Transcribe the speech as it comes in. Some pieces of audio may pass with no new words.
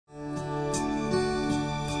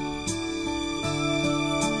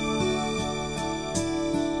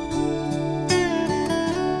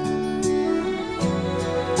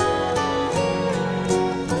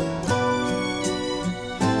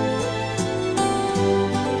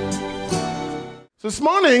So this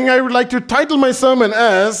morning, I would like to title my sermon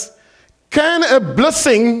as, Can a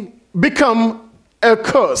Blessing Become a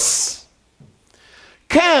Curse?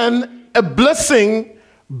 Can a blessing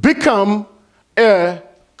become a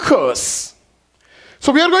curse?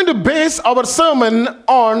 So we are going to base our sermon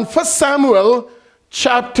on 1 Samuel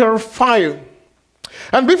chapter 5.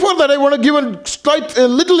 And before that, I want to give a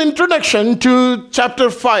little introduction to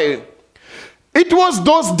chapter 5. It was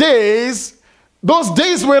those days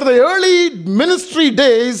were the early ministry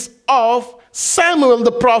days of Samuel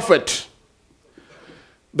the prophet.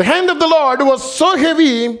 The hand of the Lord was so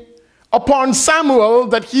heavy upon Samuel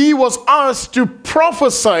that he was asked to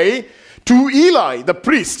prophesy to Eli, the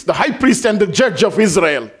priest, the high priest and the judge of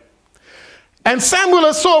Israel. And Samuel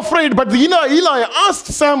is so afraid, but Eli asked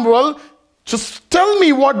Samuel, just tell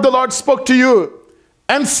me what the Lord spoke to you.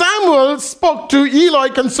 And Samuel spoke to Eli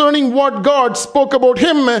concerning what God spoke about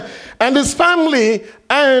him and his family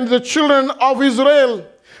and the children of Israel.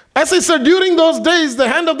 As I said, during those days, the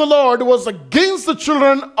hand of the Lord was against the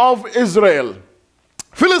children of Israel.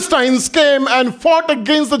 Philistines came and fought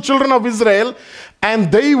against the children of Israel,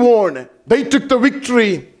 and they won. They took the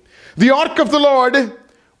victory. The ark of the Lord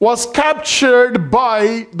was captured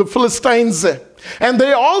by the Philistines. And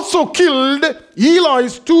they also killed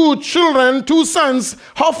Eli's two sons,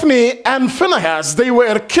 Hophni and Phinehas. They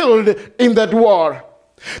were killed in that war.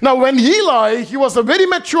 Now when Eli, he was a very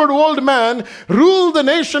matured old man, ruled the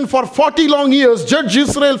nation for 40 long years, judged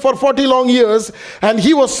Israel for 40 long years, and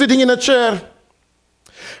he was sitting in a chair.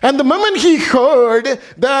 And the moment he heard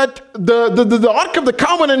that the Ark of the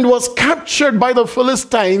Covenant was captured by the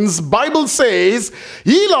Philistines, Bible says,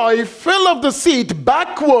 Eli fell off the seat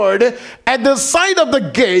backward at the side of the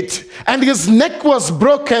gate, and his neck was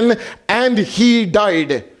broken, and he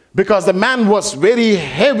died. Because the man was very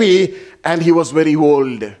heavy, and he was very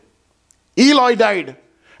old. Eli died.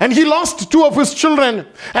 And he lost two of his children,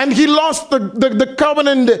 and he lost the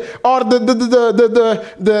covenant, or the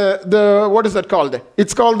what is that called?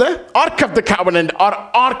 It's called the Ark of the Covenant, or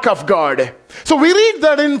Ark of God. So we read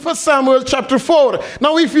that in 1 Samuel chapter 4.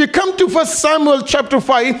 Now if you come to 1 Samuel chapter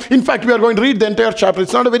 5, in fact we are going to read the entire chapter.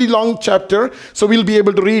 It's not a very long chapter, so we'll be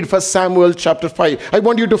able to read 1 Samuel chapter 5. I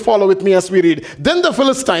want you to follow with me as we read. Then the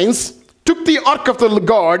Philistines took the Ark of the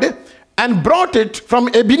God and brought it from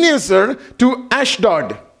Ebenezer to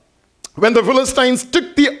Ashdod. When the Philistines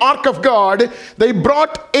took the ark of God, they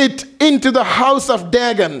brought it into the house of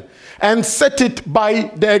Dagon and set it by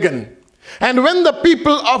Dagon. And when the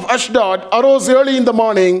people of Ashdod arose early in the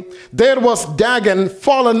morning, there was Dagon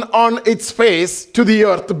fallen on its face to the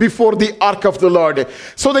earth before the ark of the Lord.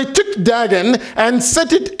 So they took Dagon and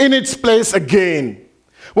set it in its place again.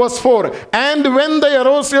 Verse 4, and when they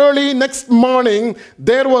arose early next morning,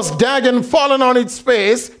 there was Dagon fallen on its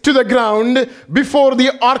face to the ground before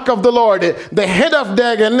the ark of the Lord. The head of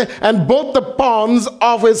Dagon and both the palms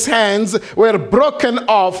of his hands were broken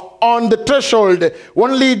off on the threshold.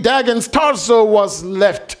 Only Dagon's torso was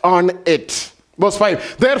left on it. Verse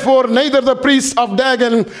 5, therefore neither the priests of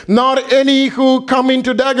Dagon nor any who come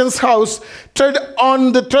into Dagon's house tread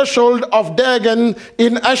on the threshold of Dagon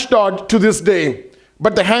in Ashdod to this day.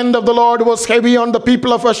 But the hand of the Lord was heavy on the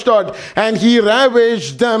people of Ashdod, and he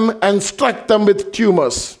ravaged them and struck them with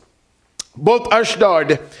tumors, both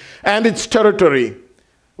Ashdod and its territory.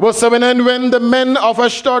 Verse 7, and when the men of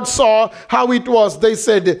Ashdod saw how it was, they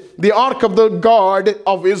said, the ark of the God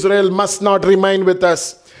of Israel must not remain with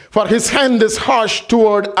us, for his hand is harsh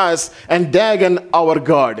toward us, and Dagon our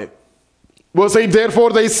God. Verse 8, therefore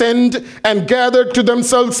they sent and gathered to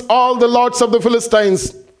themselves all the lords of the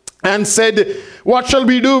Philistines, and said, what shall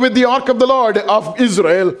we do with the ark of the Lord of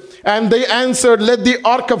Israel? And they answered, let the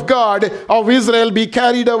ark of God of Israel be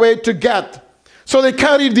carried away to Gath. So they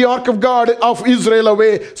carried the ark of God of Israel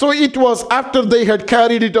away. So it was after they had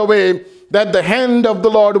carried it away that the hand of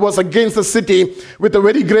the Lord was against the city with a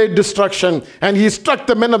very great destruction. And he struck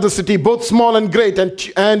the men of the city, both small and great,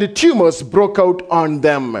 and tumors broke out on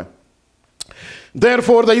them.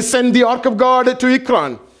 Therefore they sent the ark of God to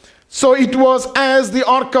Ekron. So it was as the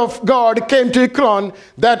ark of God came to Ekron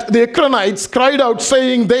that the Ekronites cried out,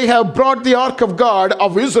 saying, they have brought the ark of God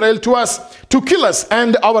of Israel to us to kill us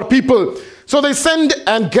and our people. So they sent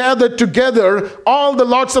and gathered together all the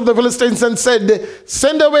lords of the Philistines and said,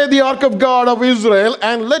 send away the ark of God of Israel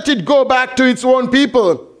and let it go back to its own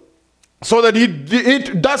people, so that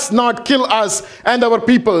it does not kill us and our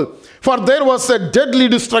people. For there was a deadly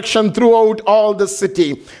destruction throughout all the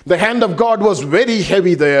city. The hand of God was very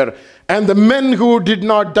heavy there, and the men who did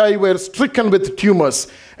not die were stricken with tumors,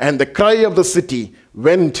 and the cry of the city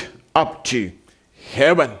went up to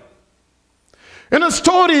heaven. In a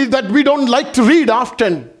story that we don't like to read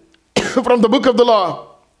often, from the book of the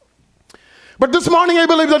law. But this morning I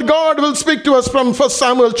believe that God will speak to us from 1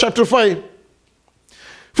 Samuel chapter 5.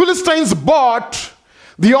 Philistines bought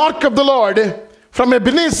the ark of the Lord from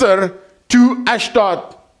Ebenezer to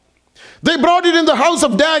Ashdod. They brought it in the house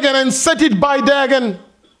of Dagon and set it by Dagon.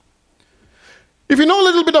 If you know a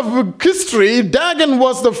little bit of history, Dagon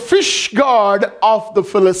was the fish god of the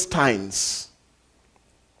Philistines.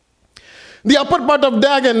 The upper part of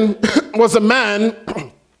Dagon was a man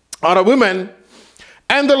or a woman,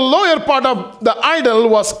 and the lower part of the idol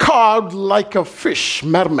was carved like a fish,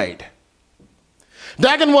 mermaid.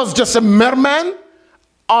 Dagon was just a merman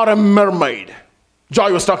or a mermaid.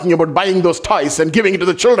 Joy was talking about buying those toys and giving it to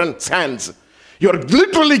the children's hands. You're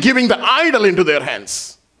literally giving the idol into their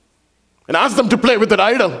hands. And ask them to play with that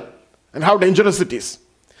idol and how dangerous it is.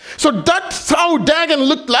 So that's how Dagon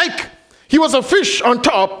looked like. He was a fish on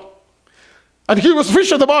top, and he was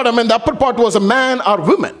fish at the bottom, and the upper part was a man or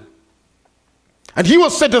woman. And he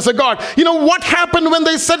was set as a god. You know what happened when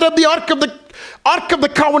they set up the Ark of the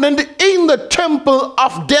Covenant in the temple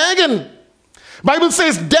of Dagon? Bible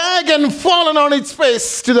says Dagon fallen on its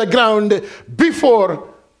face to the ground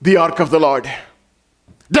before the Ark of the Lord.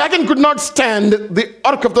 Dagon could not stand the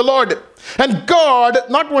Ark of the Lord. And God,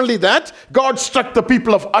 not only that, God struck the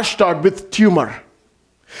people of Ashdod with tumor.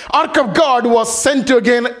 Ark of God was sent to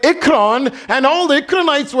again Ekron, and all the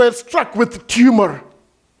Ekronites were struck with tumor.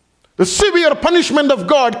 The severe punishment of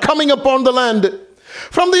God coming upon the land.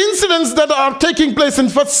 From the incidents that are taking place in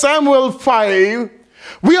 1 Samuel 5,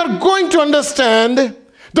 we are going to understand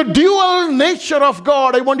the dual nature of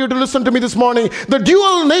God. I want you to listen to me this morning. The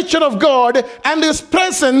dual nature of God and His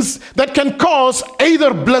presence that can cause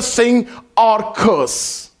either blessing or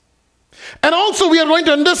curse. And also we are going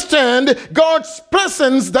to understand God's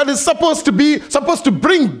presence that is supposed to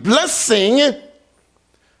bring blessing.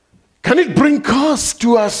 Can it bring curse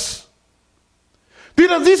to us?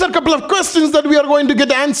 These are a couple of questions that we are going to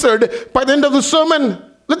get answered by the end of the sermon.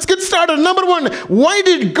 Let's get started. Number one, why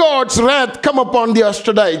did God's wrath come upon the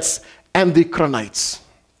Ashdodites and the Ekronites?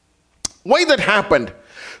 Why that happened?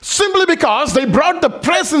 Simply because they brought the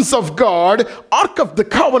presence of God. Ark of the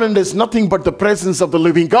Covenant is nothing but the presence of the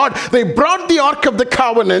living God. They brought the Ark of the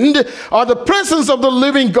Covenant, or the presence of the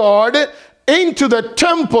living God, into the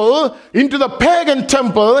temple, into the pagan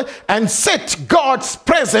temple, and set God's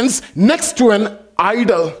presence next to an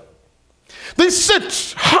idol. They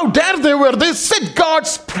set, how dare they were, they set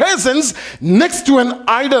God's presence next to an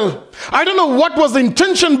idol. I don't know what was the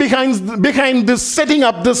intention behind this setting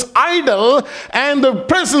up this idol and the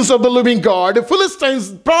presence of the living God. The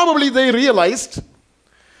Philistines, probably they realized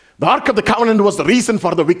the Ark of the Covenant was the reason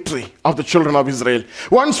for the victory of the children of Israel.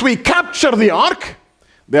 Once we capture the Ark,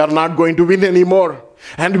 they are not going to win anymore.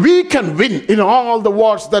 And we can win in all the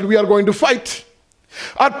wars that we are going to fight.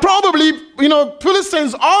 Or probably,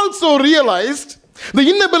 Philistines also realized the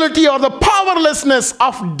inability or the powerlessness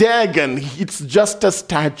of Dagon. It's just a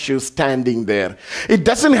statue standing there. It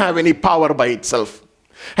doesn't have any power by itself.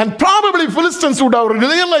 And probably Philistines would have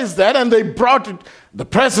realized that, and they brought the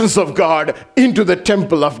presence of God into the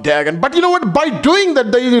temple of Dagon. But you know what? By doing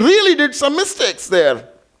that, they really did some mistakes there.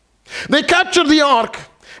 They captured the ark,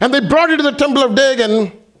 and they brought it to the temple of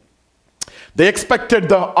Dagon. They expected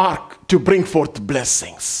the ark to bring forth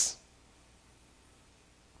blessings.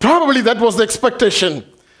 Probably that was the expectation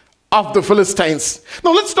of the Philistines.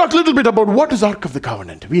 Now let's talk a little bit about what is Ark of the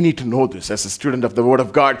Covenant. We need to know this as a student of the Word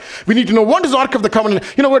of God. We need to know what is Ark of the Covenant.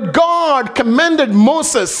 You know what? God commanded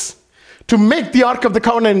Moses to make the Ark of the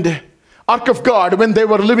Covenant, Ark of God, when they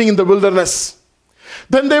were living in the wilderness.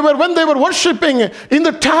 When they were worshiping in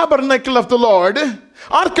the tabernacle of the Lord,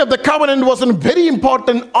 Ark of the Covenant was a very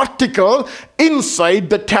important article inside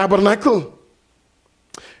the tabernacle.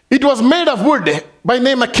 It was made of wood by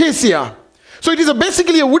name acacia. So it is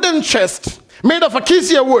basically a wooden chest made of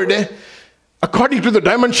acacia wood according to the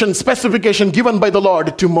dimension specification given by the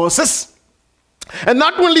Lord to Moses. And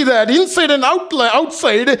not only that, inside and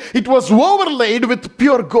outside it was overlaid with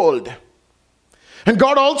pure gold. And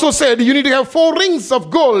God also said you need to have 4 rings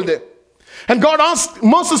of gold. And God asked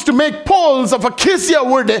Moses to make poles of acacia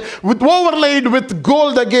wood overlaid with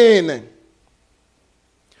gold again.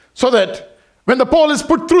 So that when the pole is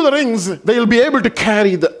put through the rings, they will be able to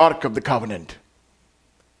carry the Ark of the Covenant.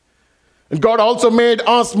 And God also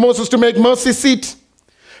asked Moses to make mercy seat.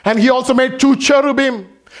 And he also made 2 cherubim.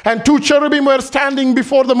 And 2 cherubim were standing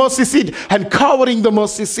before the mercy seat and covering the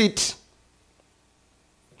mercy seat.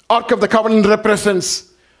 Ark of the Covenant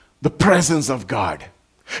represents the presence of God.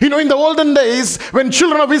 You know, in the olden days, when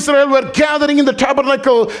children of Israel were gathering in the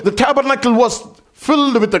tabernacle was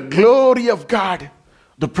filled with the glory of God,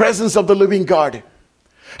 the presence of the living God.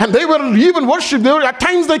 And they were even worshipped. At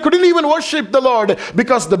times they couldn't even worship the Lord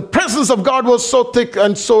because the presence of God was so thick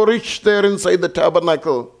and so rich there inside the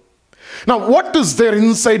tabernacle. Now, what is there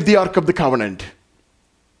inside the Ark of the Covenant?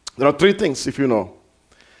 There are three things, if you know.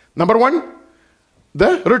 Number one,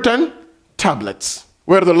 the written tablets,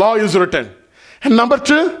 where the law is written. And number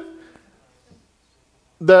two,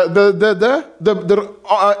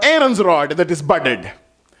 Aaron's rod that is budded.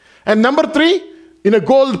 And number three, in a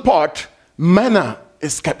gold pot, manna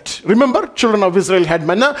is kept. Remember, children of Israel had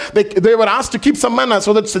manna. They were asked to keep some manna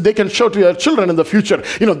so that they can show to their children in the future.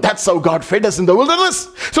 That's how God fed us in the wilderness.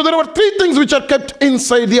 So there are three things which are kept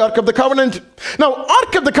inside the Ark of the Covenant. Now,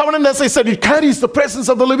 Ark of the Covenant, as I said, it carries the presence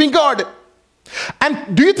of the living God.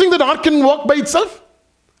 And do you think that Ark can walk by itself?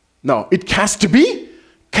 No, it has to be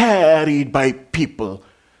carried by people.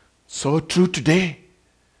 So true today.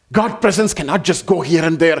 God's presence cannot just go here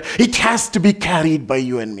and there. It has to be carried by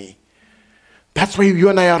you and me. That's why you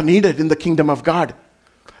and I are needed in the kingdom of God.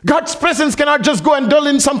 God's presence cannot just go and dwell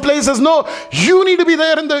in some places. No, you need to be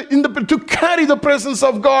there to carry the presence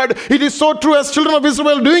of God. It is so true as children of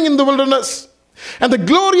Israel doing in the wilderness. And the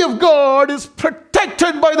glory of God is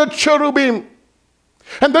protected by the cherubim.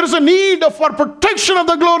 And there is a need for protection of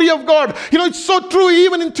the glory of God. It's so true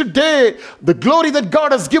even in today. The glory that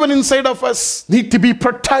God has given inside of us need to be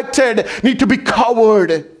protected, need to be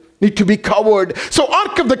covered. So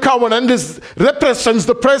Ark of the Covenant represents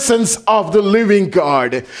the presence of the living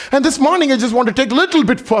God. And this morning I just want to take a little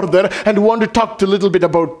bit further and want to talk a little bit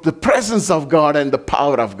about the presence of God and the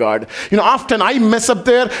power of God. Often I mess up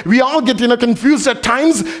there. We all get confused at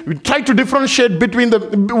times. We try to differentiate between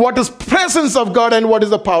what is presence of God and what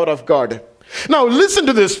is the power of God. Now listen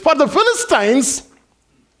to this. For the Philistines,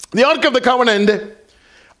 the Ark of the Covenant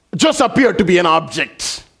just appeared to be an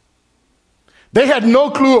object. They had no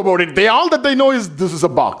clue about it. All that they know is this is a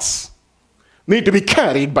box. Need to be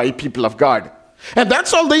carried by people of God. And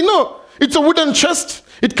that's all they know. It's a wooden chest.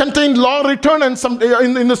 It contained law written and some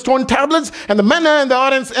in the stone tablets and the manna and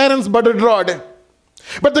the Aaron's budded rod.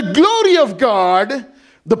 But the glory of God,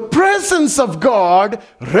 the presence of God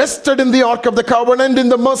rested in the Ark of the Covenant in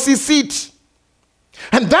the mercy seat.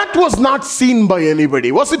 And that was not seen by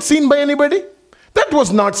anybody. Was it seen by anybody? That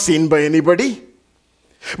was not seen by anybody.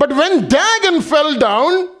 But when Dagon fell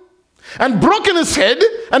down and broken his head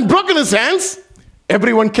and broken his hands,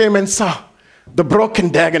 everyone came and saw the broken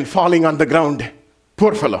Dagon falling on the ground.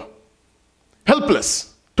 Poor fellow.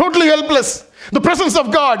 Helpless. Totally helpless. The presence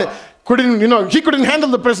of God he couldn't handle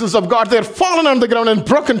the presence of God. They're fallen on the ground and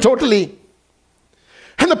broken totally.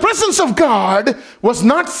 And the presence of God was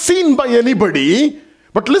not seen by anybody.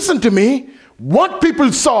 But listen to me. What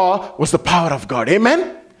people saw was the power of God.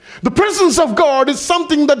 Amen? The presence of God is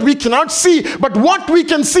something that we cannot see, but what we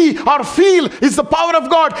can see or feel is the power of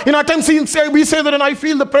God. In our times we say that, and I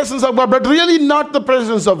feel the presence of God, but really not the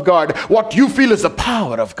presence of God. What you feel is the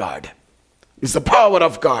power of God. It's the power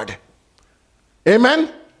of God.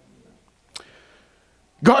 Amen?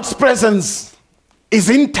 God's presence is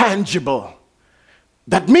intangible.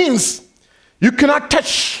 That means you cannot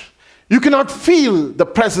touch, you cannot feel the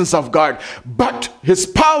presence of God, but His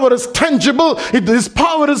power is tangible, His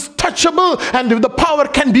power is touchable, and the power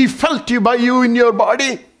can be felt by you in your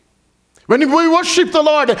body. When we worship the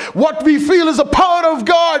Lord, what we feel is the power of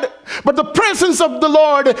God, but the presence of the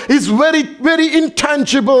Lord is very, very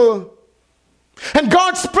intangible. And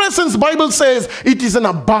God's presence, Bible says, it is an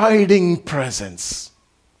abiding presence.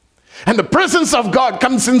 And the presence of God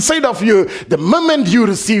comes inside of you the moment you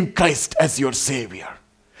receive Christ as your Savior.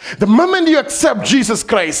 The moment you accept Jesus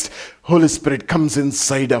Christ, Holy Spirit comes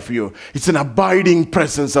inside of you. It's an abiding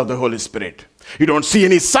presence of the Holy Spirit. You don't see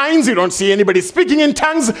any signs. You don't see anybody speaking in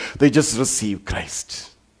tongues. They just receive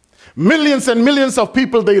Christ. Millions and millions of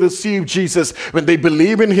people, they receive Jesus when they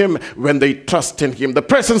believe in Him, when they trust in Him. The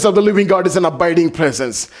presence of the living God is an abiding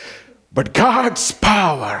presence. But God's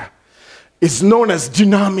power is known as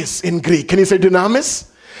dynamis in Greek. Can you say dynamis?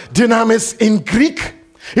 Dynamis in Greek.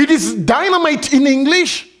 It is dynamite in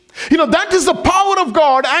English. That is the power of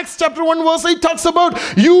God. Acts chapter 1 verse 8 talks about,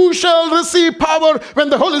 you shall receive power when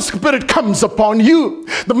the Holy Spirit comes upon you.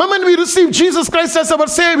 The moment we receive Jesus Christ as our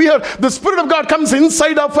Savior, the Spirit of God comes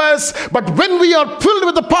inside of us. But when we are filled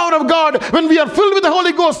with the power of God, when we are filled with the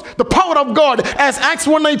Holy Ghost, the power of God, as Acts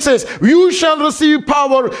 1:8 says, you shall receive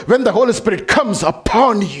power when the Holy Spirit comes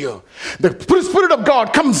upon you. The Spirit of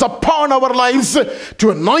God comes upon our lives to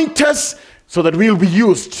anoint us so that we will be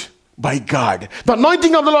used by God. The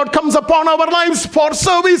anointing of the Lord comes upon our lives for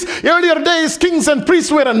service. Earlier days, kings and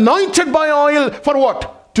priests were anointed by oil for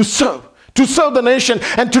what? To serve, to serve the nation.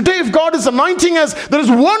 And today, if God is anointing us, there is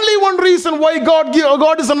only one reason why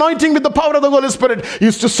God is anointing with the power of the Holy Spirit,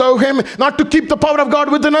 is to serve Him, not to keep the power of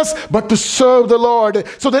God within us, but to serve the Lord.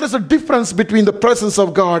 So there is a difference between the presence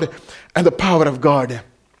of God and the power of God.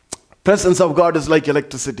 Presence of God is like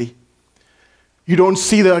electricity. You don't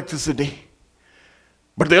see the electricity,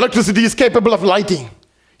 but the electricity is capable of lighting,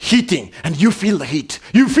 heating, and you feel the heat.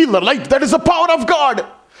 You feel the light. That is the power of God.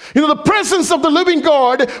 The presence of the living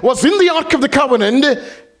God was in the Ark of the Covenant.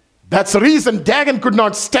 That's the reason Dagon could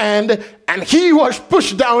not stand, and he was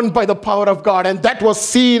pushed down by the power of God, and that was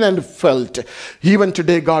seen and felt. Even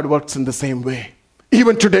today, God works in the same way.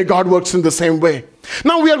 Even today, God works in the same way.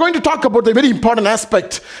 Now, we are going to talk about the very important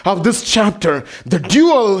aspect of this chapter, the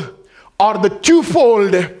dual or the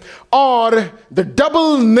twofold or the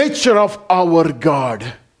double nature of our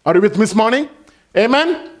God. Are you with me this morning?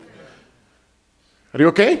 Amen? Are you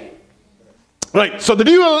okay? Right, so the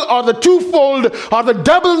dual or the twofold or the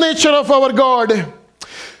double nature of our God.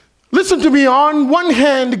 Listen to me, on one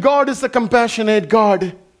hand, God is a compassionate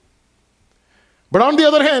God. But on the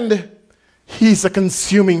other hand, He is a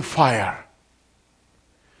consuming fire.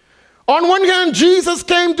 On one hand, Jesus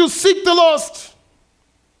came to seek the lost.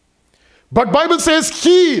 But Bible says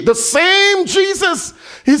He, the same Jesus,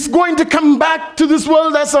 is going to come back to this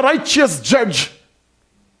world as a righteous judge.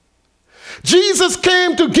 Jesus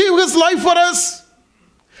came to give His life for us.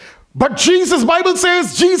 But Bible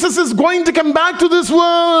says Jesus is going to come back to this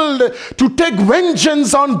world to take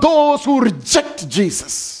vengeance on those who reject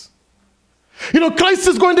Jesus. Christ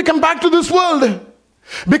is going to come back to this world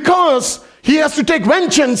because He has to take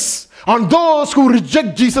vengeance on those who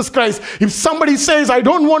reject Jesus Christ. If somebody says, I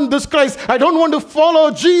don't want this Christ, I don't want to follow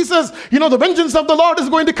Jesus, the vengeance of the Lord is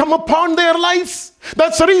going to come upon their lives.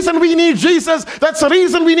 That's the reason we need Jesus. That's the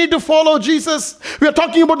reason we need to follow Jesus. We are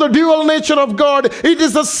talking about the dual nature of God. It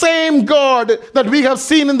is the same God that we have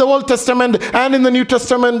seen in the Old Testament and in the New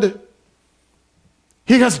Testament.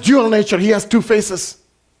 He has dual nature. He has two faces.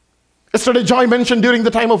 Yesterday, Joy mentioned during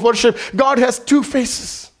the time of worship, God has two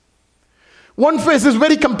faces. One face is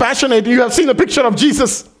very compassionate. You have seen a picture of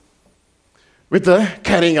Jesus with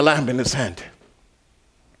carrying a lamb in His hand.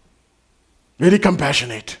 Very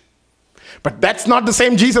compassionate. But that's not the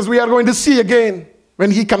same Jesus we are going to see again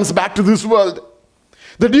when He comes back to this world.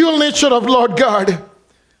 The dual nature of Lord God. I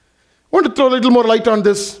want to throw a little more light on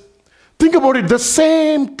this. Think about it. The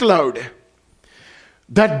same cloud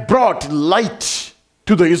that brought light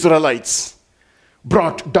to the Israelites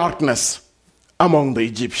brought darkness among the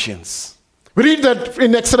Egyptians. We read that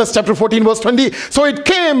in Exodus chapter 14 verse 20. So it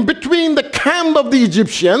came between the camp of the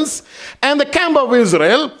Egyptians and the camp of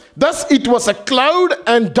Israel. Thus it was a cloud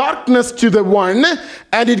and darkness to the one,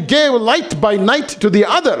 and it gave light by night to the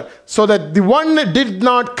other, so that the one did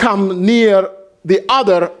not come near the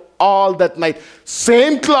other all that night.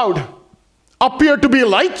 Same cloud appeared to be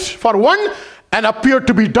light for one and appeared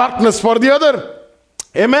to be darkness for the other.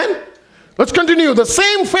 Amen? Let's continue. The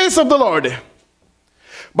same face of the Lord.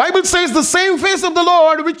 Bible says the same face of the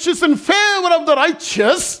Lord, which is in favor of the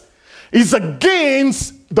righteous, is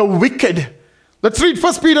against the wicked. Let's read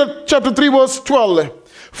 1 Peter chapter 3 verse 12.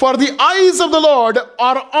 For the eyes of the Lord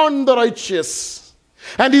are on the righteous,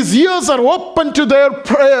 and His ears are open to their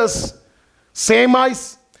prayers. Same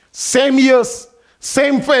eyes, same ears,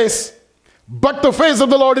 same face. But the face of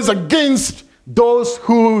the Lord is against those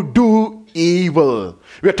who do evil.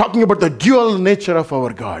 We are talking about the dual nature of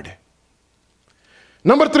our God.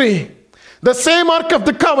 Number 3, the same Ark of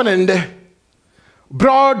the Covenant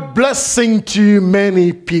brought blessing to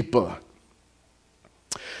many people.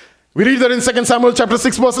 We read that in 2 Samuel chapter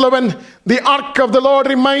 6 verse 11, the Ark of the Lord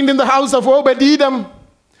remained in the house of Obed-Edom,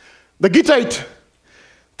 the Gittite,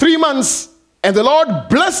 3 months, and the Lord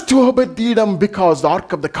blessed Obed-Edom because the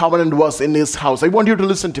Ark of the Covenant was in his house. I want you to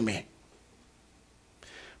listen to me.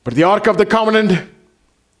 But the Ark of the Covenant,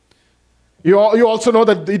 you also know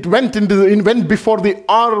that it went before the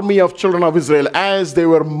army of children of Israel as they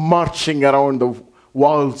were marching around the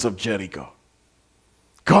walls of Jericho.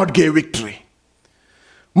 God gave victory.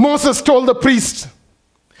 Moses told the priest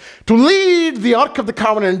to lead the Ark of the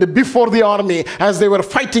Covenant before the army as they were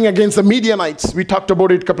fighting against the Midianites. We talked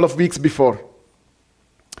about it a couple of weeks before.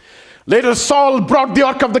 Later, Saul brought the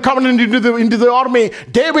Ark of the Covenant into the army.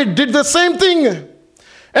 David did the same thing.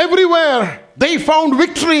 Everywhere they found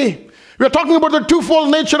victory. We are talking about the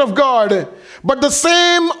twofold nature of God. But the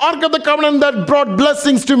same Ark of the Covenant that brought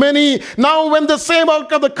blessings to many, now when the same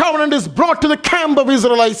Ark of the Covenant is brought to the camp of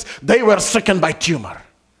Israelites, they were stricken by tumor.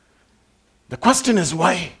 The question is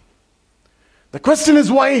why? The question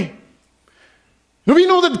is why? We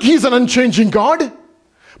know that He is an unchanging God,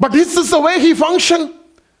 but is this the way He functions?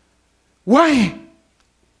 Why?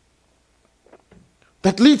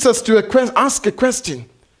 That leads us to ask a question.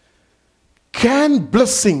 Can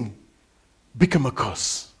blessing become a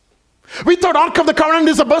curse? We thought Ark of the Covenant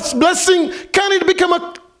is a blessing. Can it become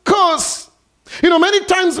a curse? Many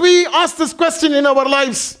times we ask this question in our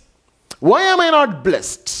lives. Why am I not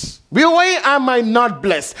blessed? Why am I not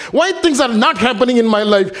blessed? Why things are not happening in my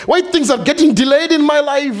life? Why things are getting delayed in my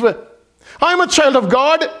life? I'm a child of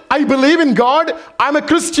God. I believe in God. I'm a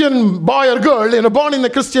Christian boy or girl, born in a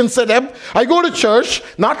Christian setup. I go to church,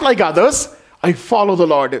 not like others. I follow the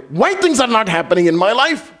Lord. Why things are not happening in my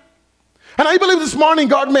life? And I believe this morning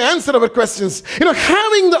God may answer our questions.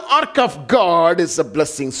 Having the Ark of God is a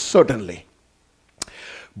blessing, certainly.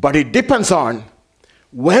 But it depends on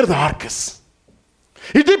where the Ark is.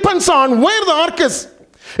 It depends on where the Ark is.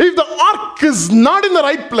 If the Ark is not in the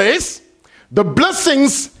right place, the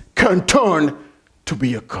blessings can turn to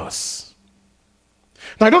be a curse.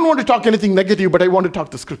 Now, I don't want to talk anything negative, but I want to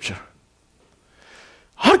talk the scripture.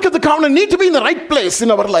 Ark of the Covenant need to be in the right place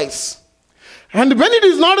in our lives. And when it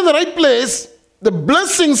is not in the right place, the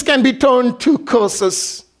blessings can be turned to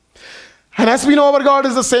curses. And as we know, our God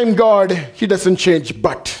is the same God. He doesn't change.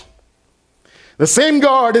 But the same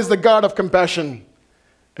God is the God of compassion.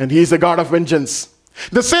 And He is the God of vengeance.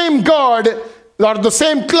 The same God, or the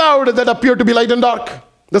same cloud that appeared to be light and dark.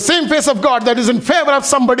 The same face of God that is in favor of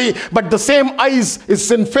somebody, but the same eyes is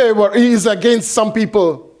in favor, He is against some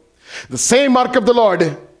people. The same Ark of the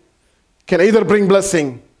Lord can either bring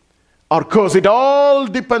blessing or curse. It all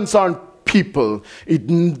depends on people.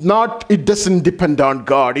 It doesn't depend on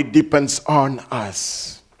God. It depends on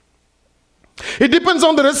us. It depends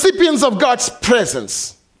on the recipients of God's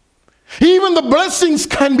presence. Even the blessings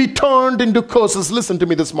can be turned into curses. Listen to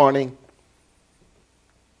me this morning.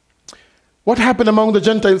 What happened among the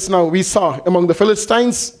Gentiles now? We saw among the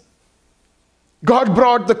Philistines, God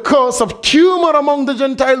brought the curse of tumor among the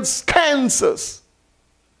Gentiles, cancers.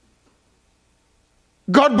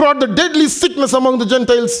 God brought the deadly sickness among the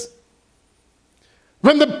Gentiles.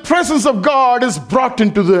 When the presence of God is brought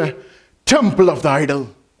into the temple of the idol.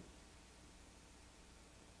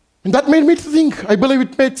 And that made me to think. I believe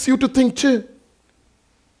it makes you to think too.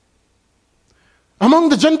 Among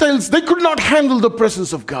the Gentiles, they could not handle the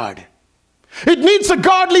presence of God. It needs a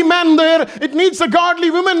godly man there. It needs a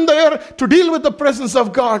godly woman there to deal with the presence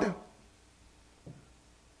of God.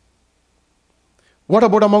 What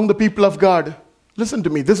about among the people of God? Listen to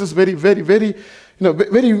me. This is very, very, very,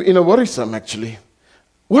 worrisome actually.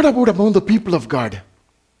 What about among the people of God?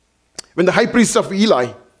 When the high priest of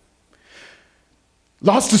Eli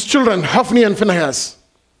lost his children, Hophni and Phinehas,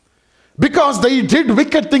 because they did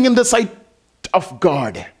wicked thing in the sight of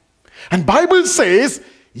God. And Bible says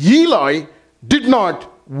Eli did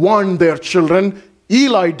not warn their children.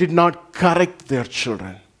 Eli did not correct their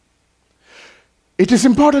children. It is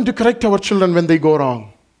important to correct our children when they go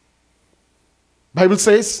wrong. Bible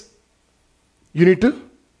says you need to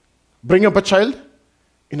bring up a child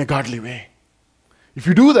in a godly way. If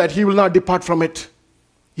you do that, he will not depart from it,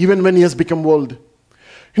 even when he has become old.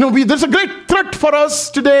 There's a great threat for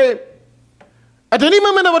us today. At any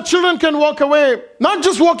moment, our children can walk away. Not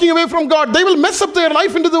just walking away from God. They will mess up their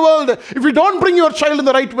life into the world if you don't bring your child in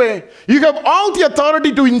the right way. You have all the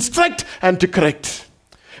authority to instruct and to correct.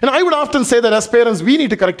 And I would often say that as parents, we need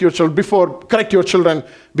to correct your children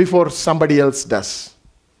before somebody else does.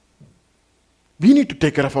 We need to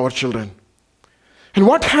take care of our children. And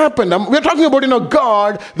what happened? We're talking about,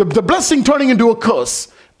 God, the blessing turning into a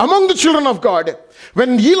curse among the children of God.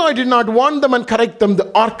 When Eli did not warn them and correct them,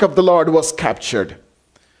 the ark of the Lord was captured.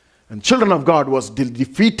 And children of God was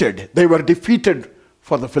defeated. They were defeated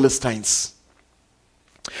for the Philistines.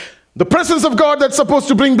 The presence of God that's supposed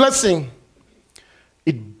to bring blessing,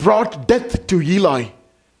 it brought death to Eli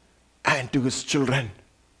and to his children.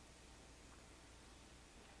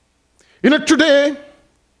 Today,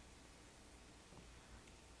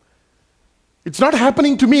 it's not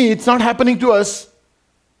happening to me, it's not happening to us,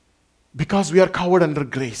 because we are covered under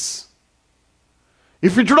grace.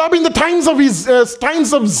 If it would have been the times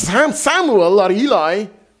of Samuel or Eli,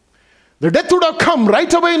 the death would have come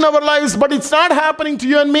right away in our lives, but it's not happening to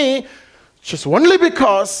you and me, just only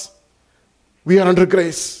because we are under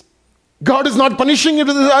grace. God is not punishing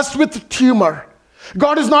us with tumor.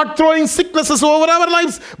 God is not throwing sicknesses over our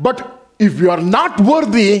lives, but if you are not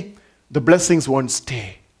worthy, the blessings won't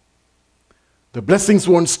stay. The blessings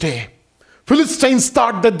won't stay. Philistines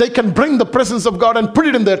thought that they can bring the presence of God and put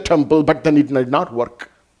it in their temple, but then it did not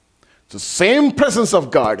work. It's the same presence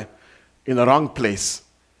of God in the wrong place.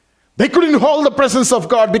 They couldn't hold the presence of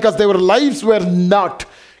God because their lives were not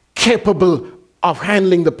capable of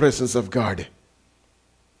handling the presence of God.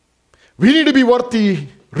 We need to be worthy,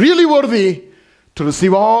 really worthy, to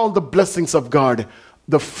receive all the blessings of God,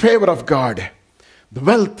 the favor of God, the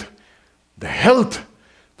wealth, the health,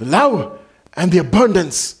 the love, and the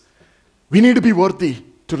abundance. We need to be worthy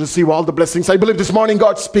to receive all the blessings. I believe this morning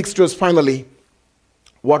God speaks to us finally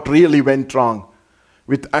what really went wrong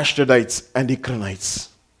with Ashdodites and Ekronites.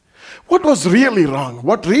 What was really wrong?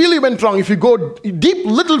 What really went wrong? If you go deep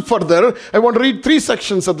little further, I want to read 3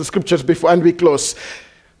 sections of the scriptures before and we close.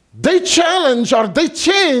 They changed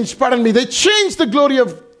the glory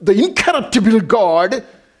of the incorruptible God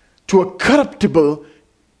to a corruptible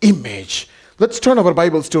image. Let's turn our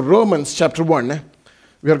Bibles to Romans chapter 1.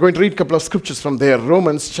 We are going to read a couple of scriptures from there.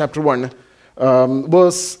 Romans chapter 1,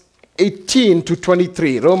 verse 18 to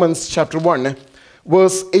 23. Romans chapter 1,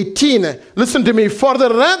 verse 18. Listen to me. For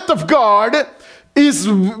the wrath of God is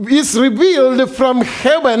revealed from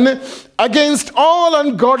heaven against all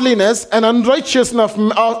ungodliness and unrighteousness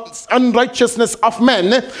of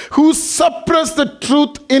men who suppress the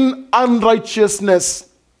truth in unrighteousness.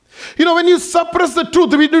 You know, when you suppress the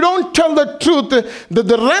truth, we don't tell the truth, that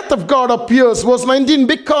the wrath of God appears. Verse 19,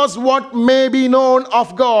 because what may be known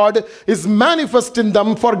of God is manifest in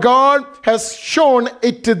them, for God has shown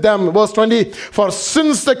it to them. Verse 20, for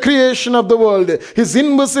since the creation of the world, his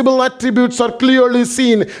invisible attributes are clearly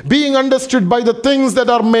seen, being understood by the things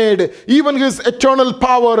that are made, even his eternal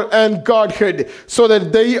power and Godhead, so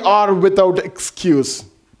that they are without excuse.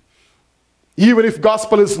 Even if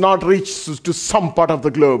gospel is not reached to some part of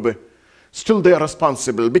the globe, still they are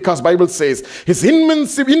responsible, because Bible says his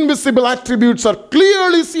invisible attributes are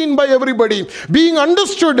clearly seen by everybody, being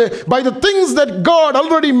understood by the things that God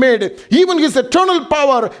already made, even his eternal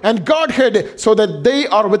power and Godhead, so that they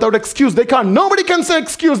are without excuse. Nobody can say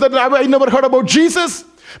excuse that I never heard about Jesus,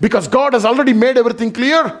 because God has already made everything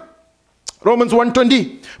clear. Romans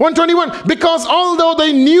 1:21, because although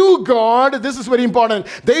they knew God, this is very important,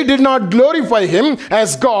 they did not glorify him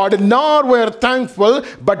as God, nor were thankful,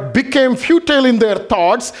 but became futile in their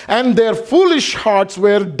thoughts, and their foolish hearts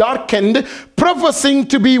were darkened. Professing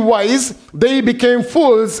to be wise, they became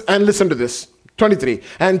fools. And listen to this, 23,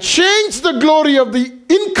 and changed the glory of the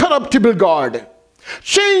incorruptible God.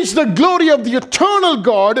 Change the glory of the eternal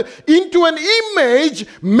God into an image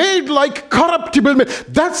made like corruptible men.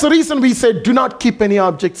 That's the reason we say do not keep any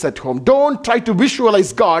objects at home. Don't try to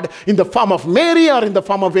visualize God in the form of Mary or in the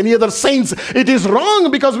form of any other saints. It is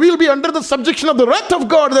wrong, because we'll be under the subjection of the wrath of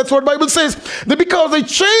God. That's what the Bible says. Because they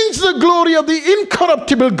changed the glory of the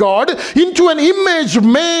incorruptible God into an image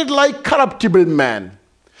made like corruptible man.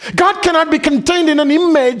 God cannot be contained in an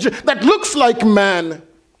image that looks like man.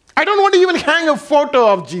 I don't want to even hang a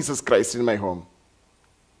photo of Jesus Christ in my home.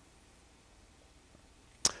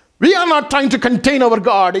 We are not trying to contain our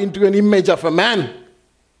God into an image of a man.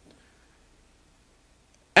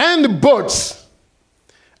 And birds,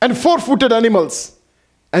 and four-footed animals,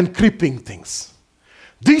 and creeping things.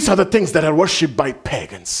 These are the things that are worshipped by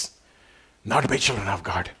pagans, not by children of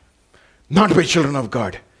God. Not by children of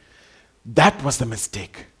God. That was the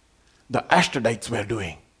mistake the Ashdodites were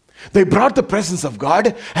doing. They brought the presence of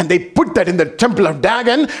God and they put that in the temple of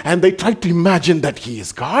Dagon, and they tried to imagine that he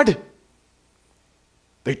is God.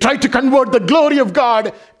 They tried to convert the glory of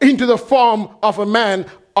God into the form of a man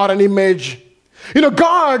or an image. You know,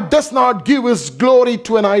 God does not give his glory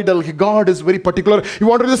to an idol. God is very particular. You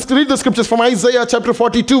want to just read the scriptures from Isaiah chapter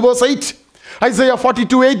 42 verse 8. Isaiah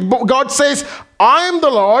 42:8, God says, I am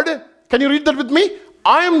the Lord. Can you read that with me?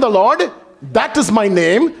 I am the Lord, that is my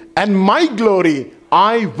name, and my glory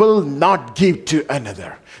I will not give to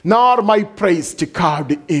another, nor my praise to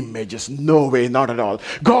carved images. No way, not at all.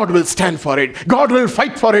 God will stand for it. God will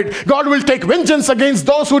fight for it. God will take vengeance against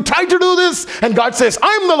those who try to do this. And God says,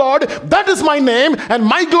 I am the Lord, that is my name, and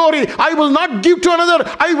my glory I will not give to another.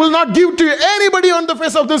 I will not give to anybody on the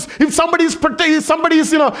face of this. If somebody's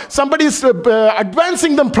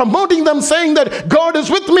advancing them, promoting them, saying that God is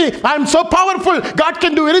with me, I'm so powerful, God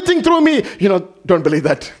can do anything through me, don't believe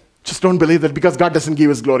that. Just don't believe that, because God doesn't give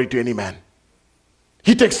his glory to any man.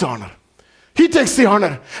 He takes the honor. He takes the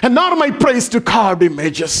honor. And not my praise to carved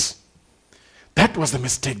images. That was the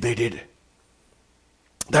mistake they did.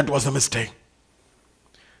 That was the mistake.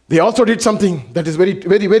 They also did something that is very,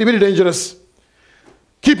 very, very, very dangerous.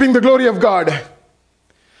 Keeping the glory of God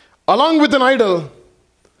along with an idol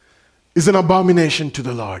is an abomination to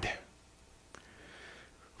the Lord.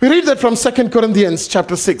 We read that from 2 Corinthians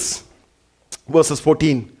chapter 6, verses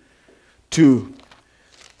 14 to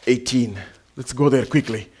 18. Let's go there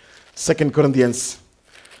quickly. 2 Corinthians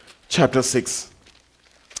chapter 6,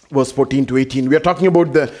 verse 14 to 18. We are talking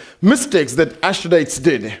about the mistakes that Ashdodites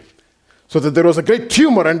did, so that there was a great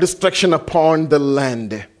tumor and destruction upon the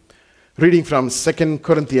land. Reading from 2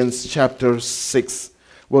 Corinthians chapter 6,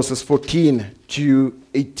 verses 14 to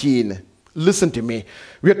 18. Listen to me.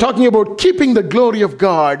 We are talking about keeping the glory of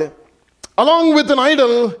God along with an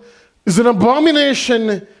idol is an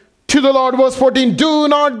abomination to the Lord. Verse 14, do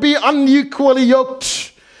not be unequally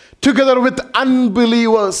yoked together with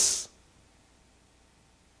unbelievers.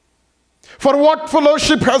 For what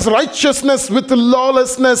fellowship has righteousness with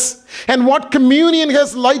lawlessness? And what communion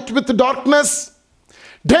has light with darkness?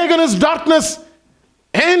 Dagon is darkness,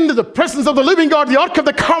 and the presence of the living God, the Ark of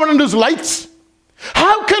the Covenant, is light.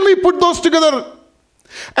 How can we put those together?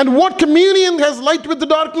 And what communion has light with the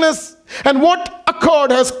darkness? And what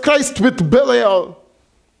accord has Christ with Belial?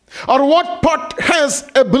 Or what part has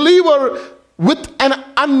a believer with an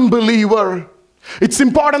unbeliever? It's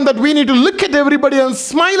important that we need to look at everybody and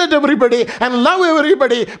smile at everybody and love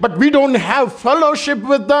everybody, but we don't have fellowship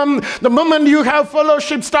with them. The moment you have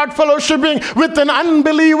fellowship, start fellowshipping with an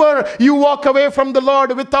unbeliever, you walk away from the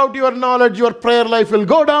Lord. Without your knowledge, your prayer life will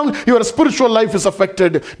go down, your spiritual life is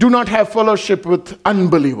affected. Do not have fellowship with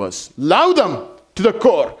unbelievers. Love them to the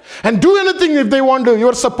core and do anything if they want to,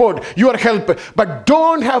 your support, your help, but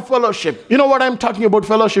don't have fellowship. You know what I'm talking about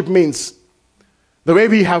fellowship means? The way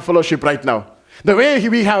we have fellowship right now. The way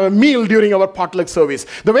we have a meal during our potluck service.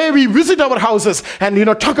 The way we visit our houses and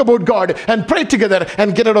talk about God and pray together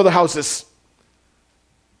and get out of the houses.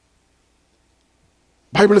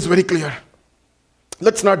 Bible is very clear.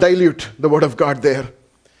 Let's not dilute the word of God there.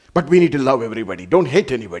 But we need to love everybody. Don't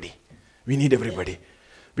hate anybody. We need everybody.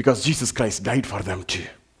 Because Jesus Christ died for them too.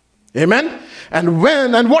 Amen? And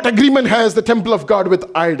what agreement has the temple of God with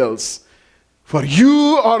idols? For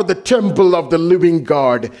you are the temple of the living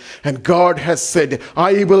God. And God has said,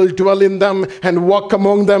 I will dwell in them and walk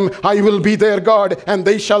among them. I will be their God and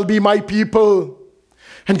they shall be my people.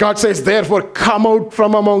 And God says, therefore, come out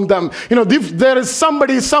from among them. If there is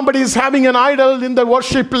somebody is having an idol in the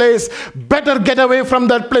worship place, better get away from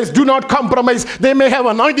that place. Do not compromise. They may have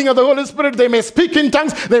anointing of the Holy Spirit. They may speak in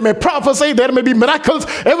tongues. They may prophesy. There may be miracles.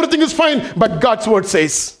 Everything is fine. But God's word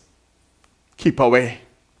says, keep away.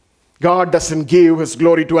 God doesn't give his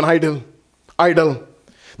glory to an idol.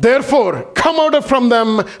 Therefore, come out from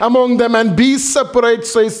them, among them, and be separate,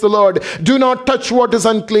 says the Lord. Do not touch what is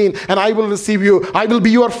unclean, and I will receive you. I will be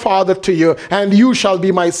your father to you, and you shall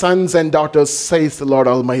be my sons and daughters, says the Lord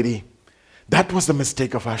Almighty. That was the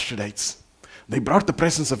mistake of Ashdodites. They brought the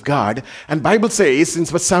presence of God, and Bible says in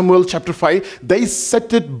 1 Samuel chapter 5, they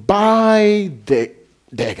set it by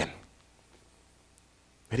Dagon.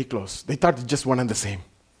 Very close. They thought just one and the same.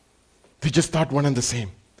 They just thought one and the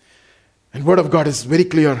same. And word of God is very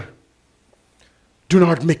clear. Do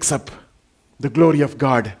not mix up the glory of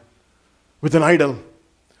God with an idol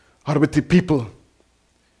or with the people.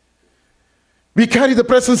 We carry the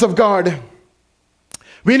presence of God.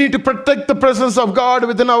 We need to protect the presence of God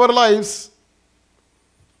within our lives.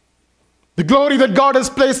 The glory that God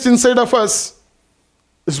has placed inside of us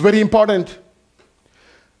is very important.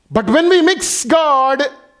 But when we mix God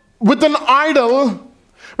with an idol,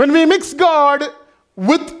 when we mix God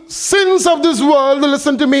with sins of this world,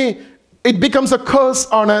 listen to me, it becomes a curse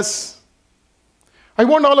on us. I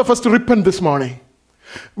want all of us to repent this morning.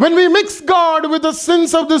 When we mix God with the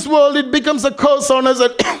sins of this world, it becomes a curse on us,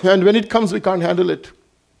 and when it comes, we can't handle it.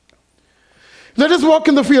 Let us walk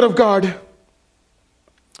in the fear of God.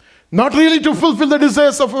 Not really to fulfill the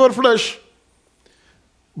desires of our flesh,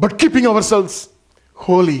 but keeping ourselves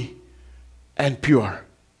holy and pure.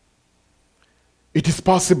 It is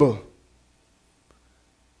possible.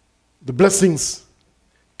 The blessings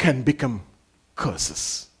can become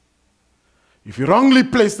curses. If you wrongly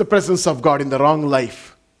place the presence of God in the wrong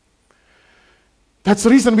life, that's the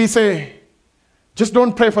reason we say, just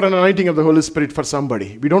don't pray for an anointing of the Holy Spirit for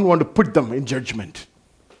somebody. We don't want to put them in judgment.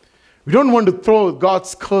 We don't want to throw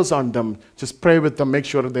God's curse on them. Just pray with them, make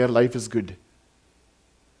sure their life is good.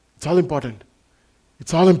 It's all important.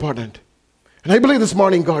 It's all important. And I believe this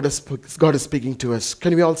morning God is speaking to us.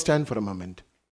 Can we all stand for a moment?